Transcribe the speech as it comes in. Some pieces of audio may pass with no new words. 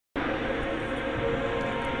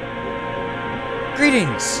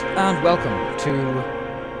Greetings and welcome to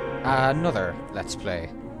another Let's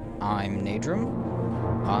Play. I'm Nadrum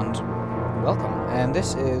and welcome. And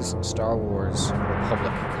this is Star Wars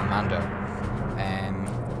Republic Commando.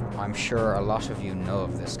 I'm sure a lot of you know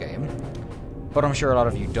of this game, but I'm sure a lot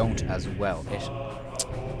of you don't as well.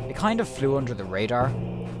 It kind of flew under the radar,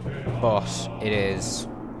 but it is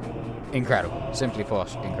incredible. Simply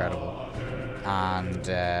put, incredible. And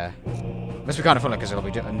must be kind of funny because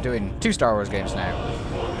I'm doing 2 Star Wars games now.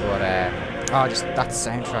 But oh, just that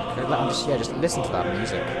soundtrack. Just listen to that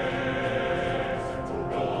music.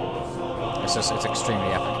 It's extremely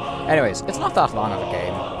epic. Anyways, it's not that long of a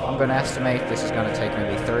game. I'm going to estimate this is going to take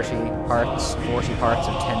maybe 30 parts, 40 parts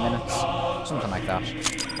in 10 minutes, something like that.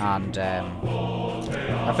 And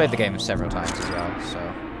I've played the game several times as well, so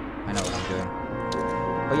I know what I'm doing.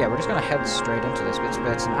 But yeah, we're just going to head straight into this.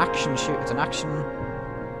 It's an action It's an action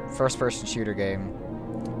first-person shooter game,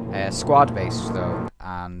 squad-based though,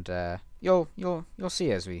 and you'll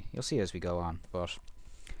see as we go on. But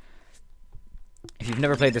if you've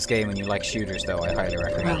never played this game and you like shooters, though, I highly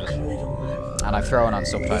recommend it. And I've thrown on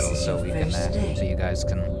subtitles so we can, so you guys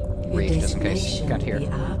can read, just in case you can't hear.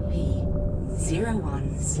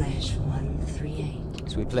 01/138.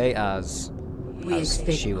 So we play as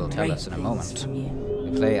she will tell us in a moment.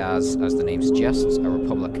 We play as the name suggests, a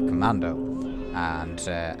Republic Commando, and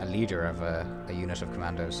a leader of a unit of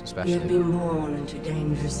commandos, especially. You've been born into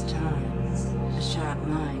dangerous times. A sharp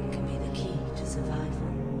mind can be the key to survival.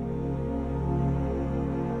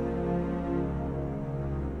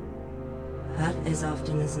 But as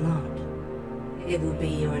often as not, it will be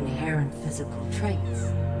your inherent physical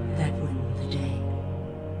traits that win the day.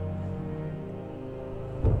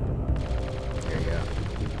 Here you go.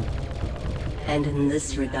 And in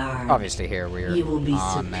this regard, obviously here we're you will be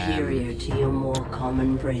on, superior to your more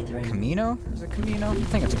common brethren. Commando? Is it Commando? I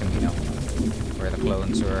think it's Commando, where the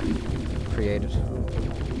clones were created.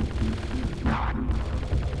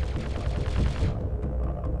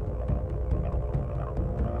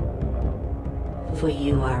 For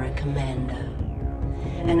you are a commando,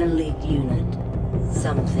 an elite unit,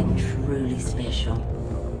 something truly special.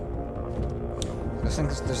 I think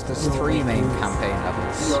there's 3 main campaign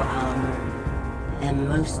levels. Your armor, and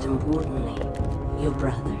most importantly, your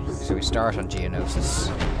brothers. So we start on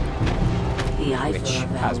Geonosis, which,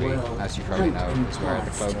 as you probably know, is where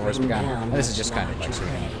the Clone Wars began. And this is just kind of like so we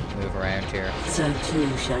move around here. So too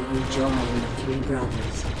shall you join the 3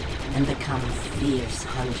 brothers and become fierce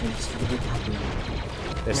hunters for the Republic.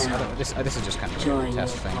 This is just kind of join a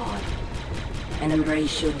test thing. Pod and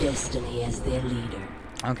embrace your destiny as their leader.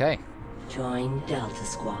 Okay. Join Delta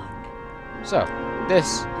Squad. So,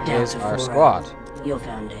 this is our 40, squad. Your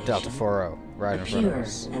foundation. Delta 40, right in front of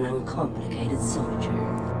us. And uncomplicated soldier.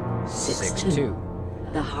 6-2.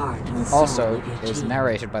 The heart and soul Also, of your is team.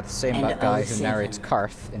 narrated by the same And guy who 07, narrates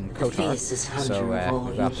Karth in The KOTOR. fiercest hunter So of all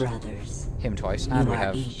we've your got brothers. him twice, You and we are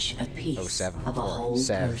have each a piece 07 of a or whole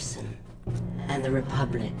Sev. person. And the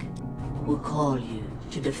Republic will call you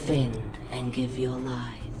to defend and give your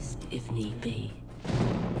lives if need be.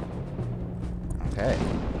 Okay.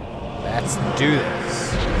 Let's do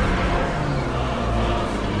this.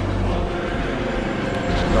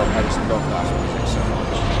 I just love that music so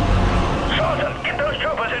much. Sergeant, get those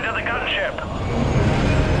troopers into the gunship.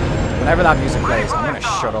 Whenever that music plays, I'm gonna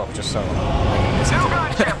shut up just so I can listen New to it.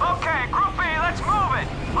 gunship. Okay, Group B, let's move it.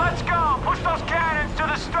 Let's go. Push those cannons to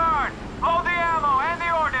the stern. Load the ammo and the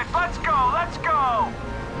ordnance. Let's go. Let's go.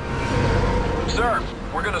 Sir,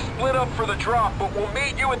 we're gonna split up for the drop, but we'll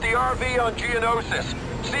meet you at the RV on Geonosis.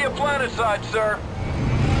 See you planetside, sir.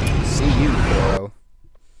 See you, bro.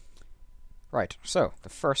 Right, so, the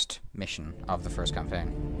first mission of the first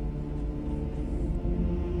campaign.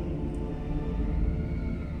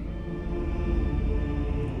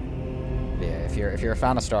 Yeah, if you're a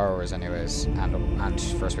fan of Star Wars anyways, and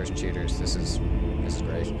first-person shooters, this is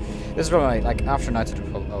great. This is probably, like, after Knights of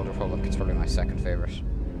the Old Republic, it's probably my second favorite.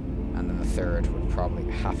 And then the third would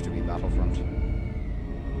probably have to be Battlefront.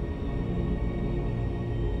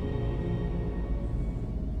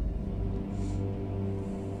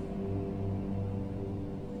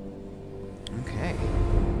 Okay.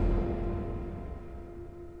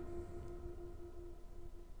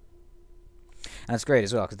 And it's great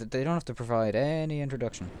as well, because they don't have to provide any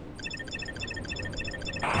introduction.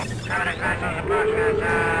 I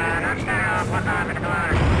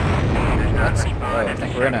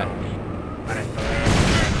think we're in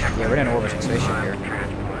an orbiting spaceship here.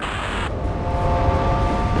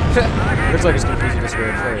 Looks like it's completely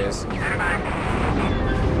destroyed. There he is.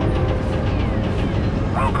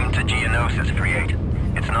 Welcome to Geonosis 38.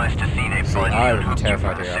 It's nice to see they've find I the would be unhooked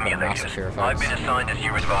terrified you here. from I've the got a massive fear simulators. of heights. I've been assigned as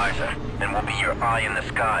your advisor, and will be your eye in the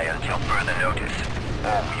sky until further notice,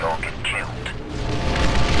 or we all get killed.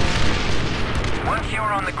 Once you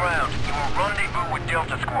are on the ground, you will rendezvous with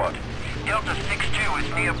Delta Squad. Delta 6-2 is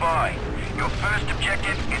nearby. Your first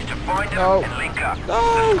objective is to find them and link up.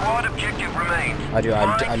 The squad objective remains.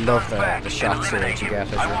 I love the shots here that you get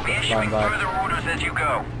as I will you're be flying issuing by. further orders as you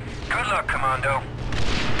go. Good luck, Commando.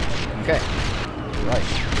 Okay. Right.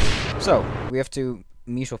 So, we have to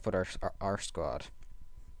meet up with our squad.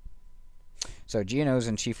 So, Geonosis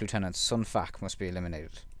and Chief Lieutenant Sun Fac must be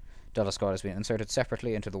eliminated. Delta Squad has been inserted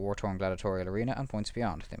separately into the war-torn gladiatorial arena and points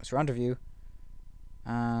beyond. They must rendezvous.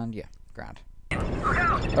 And, yeah, grand.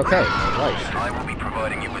 Okay, right. I will be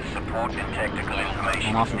providing you with support and tactical information.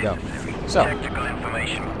 And off we go. So, Tactical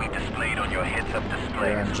information will be displayed on your heads-up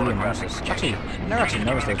display. we're in Geonosis. Actually, I never actually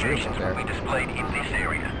noticed those rooms up there. Will be displayed in this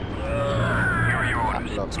area. Here are your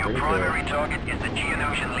orders. Looks Your pretty primary target is the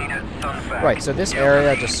Geonosian leader, Sun Fac. Right, so this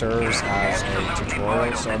area just serves as a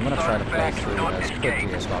tutorial, so I'm going to try to play through it as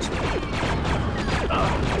quickly as possible. Delta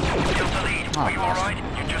lead, Oh, are you alright?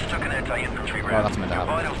 You just took an anti-infantry round. Well, that's meant to Your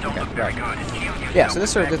happen. vitals don't Okay, look very right. good. Yeah, so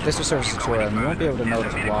this will serve as a tutorial, and you won't be able to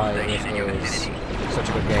notice why it is such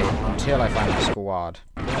a good game until I find a squad.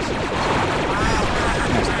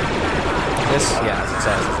 This, yeah, as it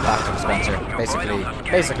says, is the back to dispenser.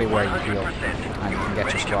 Basically where you heal, and you can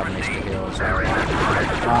get your squad mates to heal as well.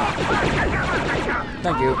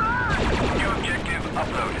 Thank you. New objective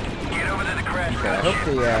uploaded. Get over to the crash. Okay, I hope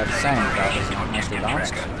the sound of that is nicely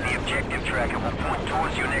balanced. The objective tracker will point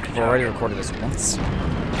towards your next I've already recorded this once.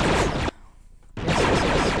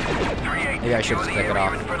 Maybe I should just click it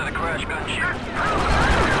off.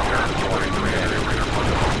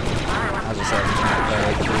 As I said, I'm just going to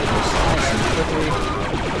play through this nice and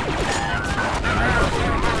quickly.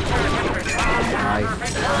 Knife.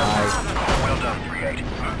 Well done, 3-8.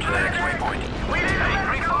 Move to the next waypoint.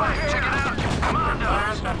 Check it out. Commando.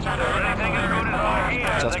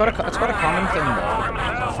 So it's quite a common thing though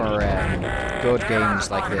for good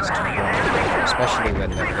games like this to be going, especially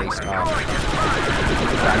when they're based off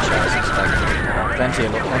franchises like plenty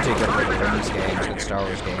of good Lord of the Rings games, good Star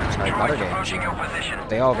Wars games, Harry Potter games.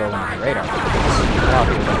 They all go under the radar. A lot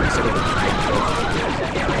of people don't consider them as being good.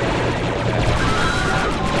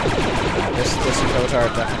 This and Kotar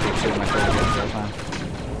are definitely two of my favorite games of all time.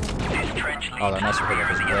 Oh, the Nice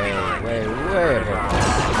Republic is way above this.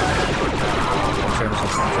 In terms of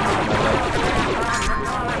my life.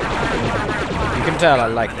 You can tell I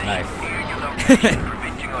like the knife.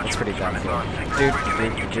 It's pretty damn cool.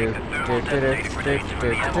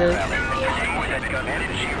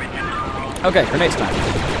 Okay, grenades time.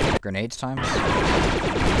 Grenades times?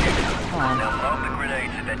 Come on. Load the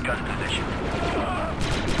grenades in that gun position.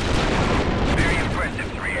 Very impressive,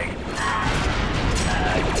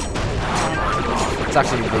 3-8. It's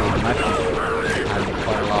actually the knife and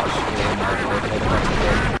quite a lot in later parts of the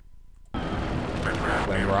game.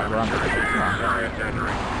 When we're on. Come on.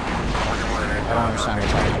 I don't understand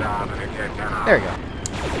what's happening. There we go.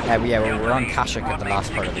 Yeah, we're on Kashyyyk at the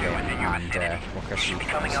last part of the game, and we'll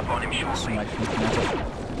some like implemented.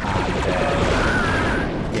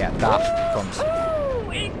 And yeah, that comes.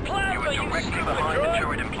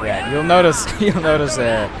 Yeah, you'll notice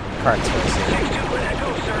parts first here.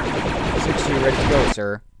 6-2 ready to go,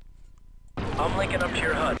 sir. I'm linking up to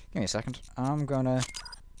your HUD. Give me a second. I'm gonna.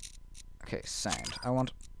 Okay, sound. I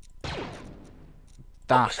want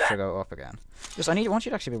that to go up again. I want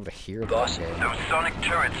you to actually be able to hear that game. Those sonic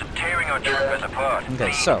turrets are tearing our troopers apart.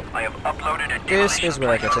 Okay, so I have uploaded a this is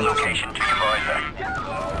where it gets interesting. location to your visor.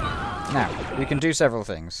 Now, we can do several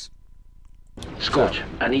things. Scorch,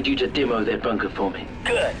 I need you to demo their bunker for me.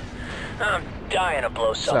 Good. I'm dying to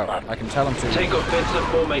blow something So, up. I can tell them to. Take offensive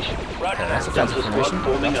formation. Okay, that's offensive formation.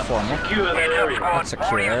 That's formal. Secure that area. That's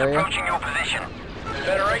secure area. Approaching your position.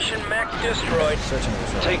 Federation mech destroyed. Searching the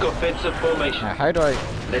result. Take offensive formation. Now, how do I?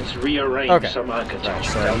 Let's rearrange Okay. some Right,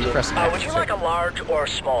 architecture. so you press F. Would you like a large or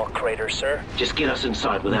small crater, sir? Just get us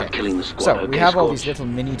inside without Okay. killing the squad. So, okay, we have all Scorch? these little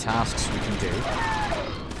mini tasks we can do.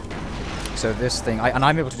 So this thing, and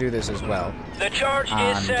I'm able to do this as well. The charge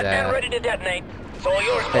And, is set and ready to detonate. It's all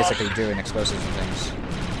yours, boss. Basically doing explosives and things.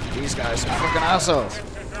 These guys are fucking assholes.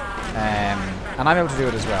 And I'm able to do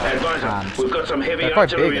it as well. Advisor, And we've got some heavy they're quite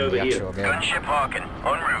big artillery in over the here. actual game. Gunship Harkin,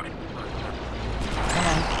 en route. Come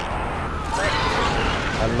on.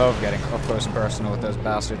 I love getting up close and personal with those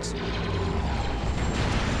bastards.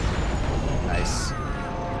 Nice.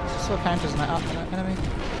 Does this still count as an enemy?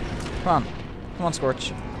 Come on,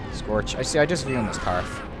 Scorch. Scorch. I just view him as Karth.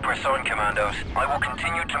 Press on, Commandos. I will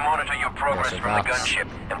continue to monitor your progress so from the that's- gunship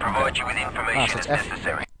and provide okay. you with information So it's as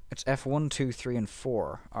necessary. It's F1, 2, 3, and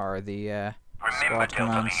 4 are the Remember, squad Delta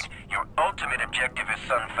commands. Lead, your ultimate objective is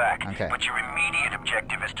Sun Fac, Okay. but your immediate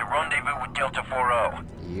objective is to rendezvous with Delta 4-0.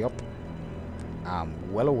 Yup. I'm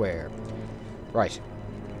well aware. Right.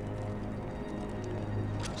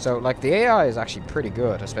 So, like, the AI is actually pretty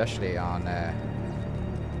good, especially on,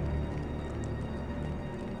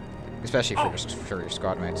 especially for your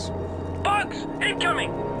squad mates. Bugs!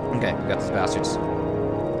 Incoming! Okay, we got these bastards.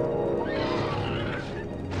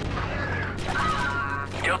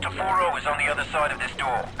 Delta 4-0 is on the other side of this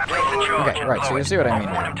door. Place the charge Okay, and right, blow so you it. see what I mean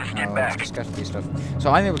I want now. him to step Let's back. discuss these stuff.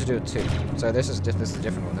 So I'm able to do it too. So this is a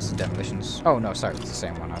different one. This is demolitions. Oh no, sorry, it's the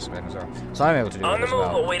same one I was playing as well. So I'm able to do On it the as move,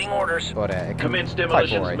 well. awaiting orders. But it can Commence be quite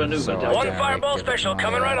demolitions boring, maneuver so I down. One generally fireball give it to special my,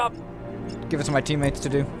 coming right up. Give it to my teammates to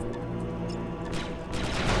do.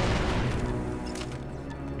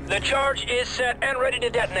 The charge is set and ready to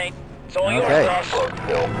detonate. It's all Okay. yours,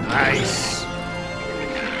 boss. Nice.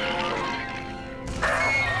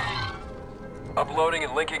 Uploading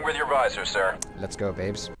and linking with your visor, sir. Let's go,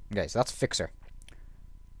 babes. Okay, so that's Fixer.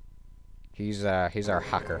 He's our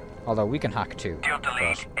hacker. Although we can hack too. Delta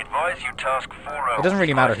Lead, But advise you task 4-0. it doesn't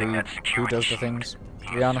really matter slicing that who security does the sheet. things, to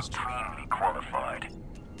He be is honest. supremely qualified.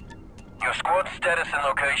 Your squad status and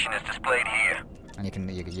location is displayed here. And you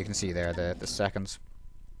can see there the seconds.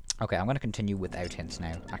 Okay, I'm going to continue without hints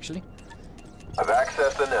now, actually. I've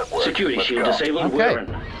accessed the network. Security Let's shield go. disabled. Okay. We're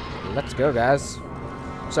in. Let's go, guys.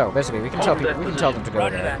 So basically, we can tell people, we can tell them to go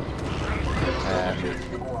Roger there, that.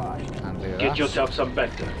 and do Get that. yourself some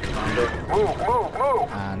Vector, Commando.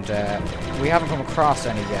 Move. And we haven't come across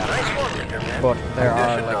any yet, Nice work there, man. but there are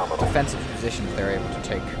Condition like nominal. defensive positions they're able to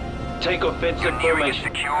take. Take offensive You're nearing a formation.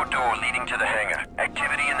 secure door leading to the hangar.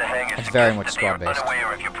 Activity in the hangar It's very suggests much that they are squad-based.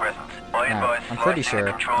 unaware of your presence. I Now, advise I'm pretty slicing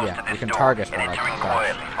the sure, controls yeah, to we this can door target and her like entering that.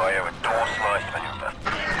 quietly via a door slice maneuver.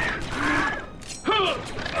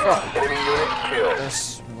 Enemy unit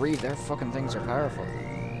killed. Their fucking things are powerful.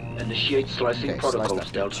 Initiate slicing Okay, slice protocols,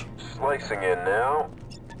 that Delta. Slicing in now.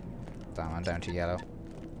 Damn, I'm down to yellow.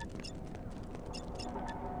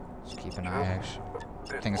 Just keep an eye out.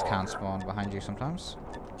 Things can spawn behind you sometimes.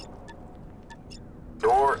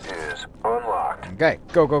 Door is unlocked. Okay,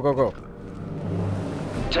 go, go, go, go.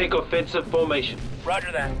 Take offensive formation.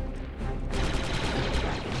 Roger that.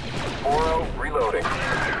 4-0 reloading.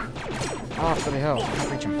 Oh, bloody hell, I can't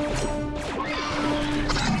reach him.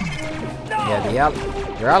 Yeah,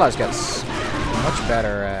 your allies get much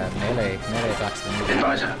better melee attacks than you do.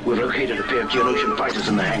 Advisor, we've located a pair of Geonosis fighters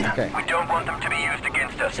in the hangar. Okay, We don't want them to be used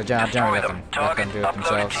against us. So generally Destroy let them. them Target do it uploaded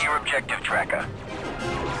themselves. to your objective tracker.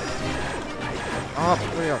 oh,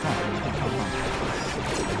 bloody hell, come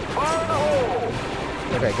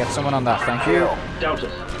on. Okay, get someone on that, thank you.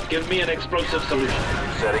 Deltas, give me an explosive solution.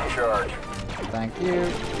 Setting charge. Thank you.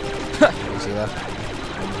 You see that?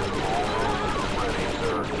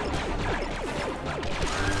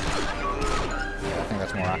 Yeah, I think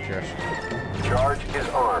that's more accurate. Charge is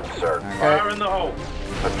armed, sir. Okay, Fire in the hole.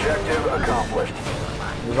 Objective accomplished.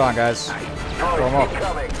 move on, guys. Form up.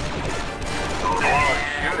 Incoming. Long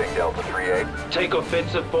shooting, Delta 3-8. Take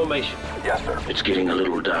offensive formation. Yes, sir. It's getting a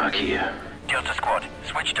little dark here. Delta Squad,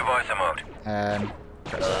 switch to visor mode.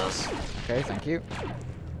 Press X. Okay, thank you.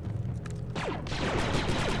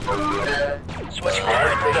 Switching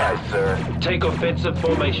Very to nice, sir. Take offensive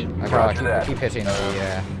formation. Okay, I keep hitting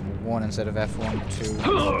the 1 instead of F1,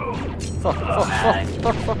 2. Fuck.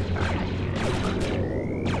 Duck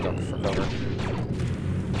for cover.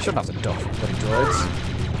 You shouldn't have to duck for bloody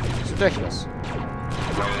droids. It's ridiculous.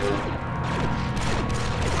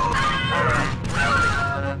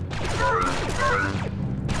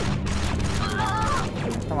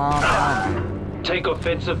 Come on. Take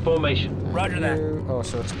offensive formation. Roger that. Oh,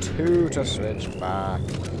 so it's 2 to switch back.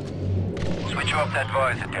 Switch off that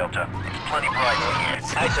visor, Delta. It's plenty bright in here.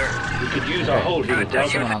 Aye, sir. We could use our hold here, Use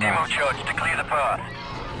Delta. the on demo that. charge to clear the path.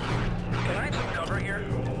 Can I have some cover here?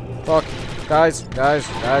 Fuck. Guys.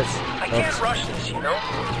 I can't rush this, you know?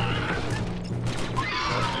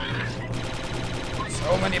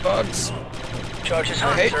 So many bugs. Charge is I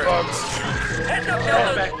hot, hate sir. bugs. Heads up, Fall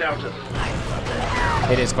fellas. back, Delta.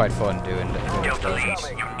 It is quite fun doing the Delta Lead,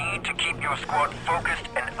 explosions. you need to keep your squad focused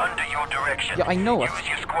and under your direction. Yeah, I know it. Use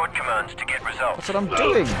your squad commands to get results. That's what I'm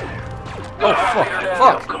doing. Oh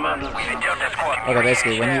fuck. Commander. Delta Squad, Okay,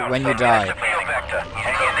 basically, when you die, you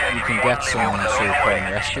you can get someone to come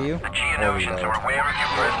and rescue you, The or Geonosians reload. are aware of your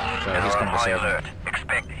presence. So and he's are gonna on be high saving. alert.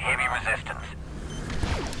 Expect heavy resistance.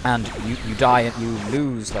 And you die and you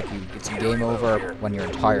lose, like it's game over when your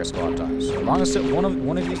entire squad dies. So as long as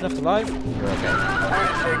one of you's left alive, you're okay. Way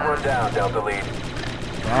to take one down, Delta Lead.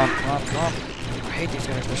 Come on. I hate these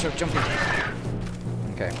guys, they're so jumpy.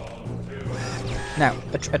 Okay. Now,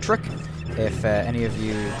 a trick, if any of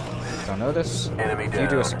you don't know this, if you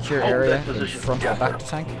do a secure area in front of the back to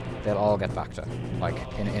tank, they'll all get back to. Like,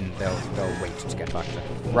 they'll wait to get back to.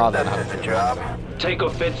 Rather than having to job. Take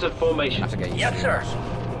offensive formation. have to get used Yes, to sir.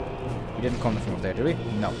 that. We didn't come from up there, did we?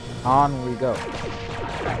 No. On we go.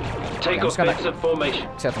 Take I'm just gonna- offensive formation.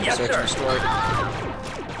 Except for the Yes, search and sir. destroy.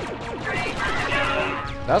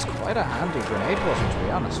 That was quite a handy grenade button, to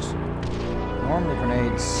be honest. Normally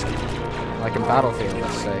grenades, like in Battlefield,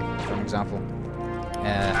 let's say, for an example.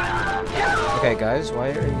 Okay, guys, why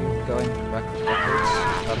are you going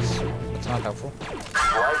backwards? That's not helpful.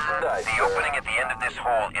 Slice and dice. The opening at the end of this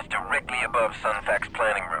hall is directly above Sunfac's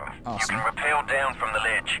planning room. Awesome. You can rappel down from the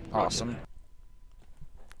ledge. Awesome.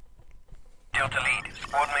 Delta Lead,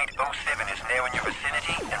 squad mate 07 is now in your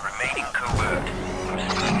vicinity and remaining covert.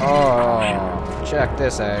 Oh, check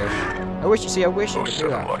this out. I wish you could do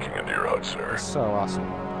that. locking into your HUD, sir. It's so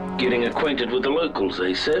awesome. Getting acquainted with the locals,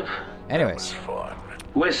 eh, Sev? Anyways, Fun.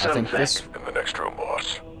 Where's I think Sunfac? this... In the next room,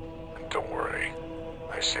 boss. And don't worry.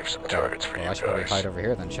 I saved some targets for Well, you I should probably guys. hide over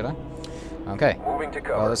here then, should I? Okay. Moving to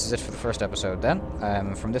cover. Well, this is it for the first episode then.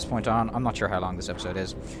 From this point on, I'm not sure how long this episode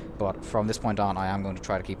is, but from this point on, I am going to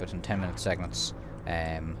try to keep it in 10-minute segments.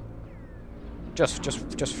 Just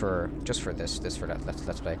for this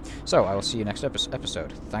let's play. So I will see you next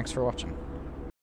episode. Thanks for watching.